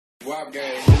Guap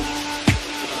gang.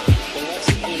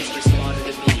 Police responded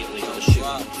immediately to the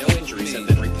shooting. No injuries have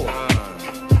been reported.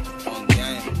 On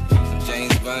gang,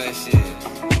 James Bond shit.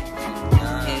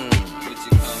 What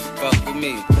you come? Fuck with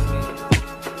me.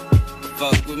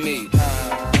 Fuck with me.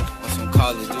 On some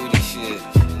Call of Duty shit.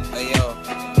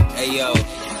 Hey yo.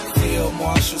 Field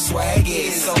Marshal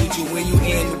Swaggy. Sold you when you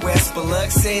in West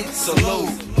Biloxi.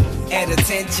 Salute. At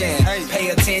attention,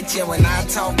 pay attention when I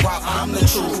talk guap, I'm the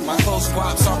truth. My close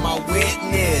guaps are my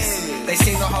witness. They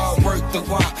seen the hard work the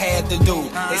guap had to do.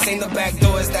 They seen the back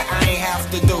doors that I ain't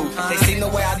have to do. They seen the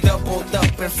way I doubled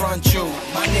up in front you.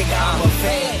 My nigga, I'm a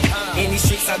vet. In these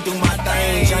streets I do my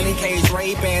thing. Johnny Cage,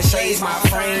 Ray-Ban, shades my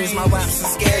frames. My raps will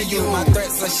scare you, my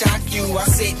threats will shock you. I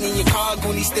sit in your car,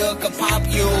 Goonie still could pop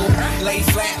you. Lay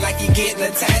flat like you getting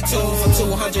a tattoo. For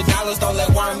 $200, don't let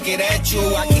worm get at you.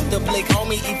 I keep the blick on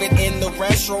me even in the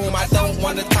restroom. I don't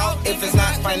wanna talk if it's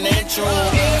not financial.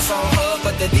 Ass on her,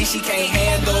 but the D she can't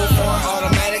handle. Foreign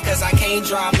automatic, cause I can't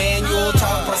drive manual.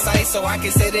 Talk precise so I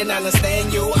can sit and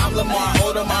understand you. I'm Lamar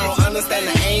Odom, I don't understand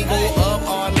the angle. Up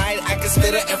all night, I can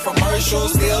spit it in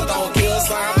commercials. Still don't kill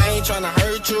slime, I ain't tryna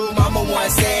hurt you. Mama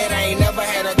once said I ain't never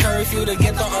had a curfew to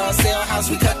get the sale house.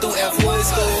 We cut through F-Wood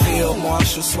school. Field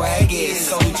Marshal Swaggy.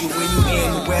 Sold you when you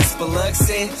in West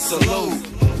Biloxi. Salute.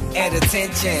 At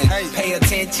attention, pay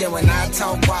attention when I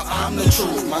talk guap, I'm the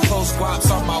truth. My close guaps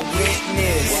are my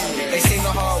witness. They seen the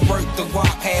hard work the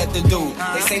guap had to do.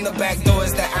 They seen the back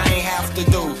doors that I ain't have to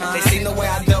do. They seen the way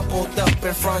I doubled up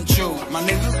in front you. My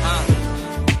nigga,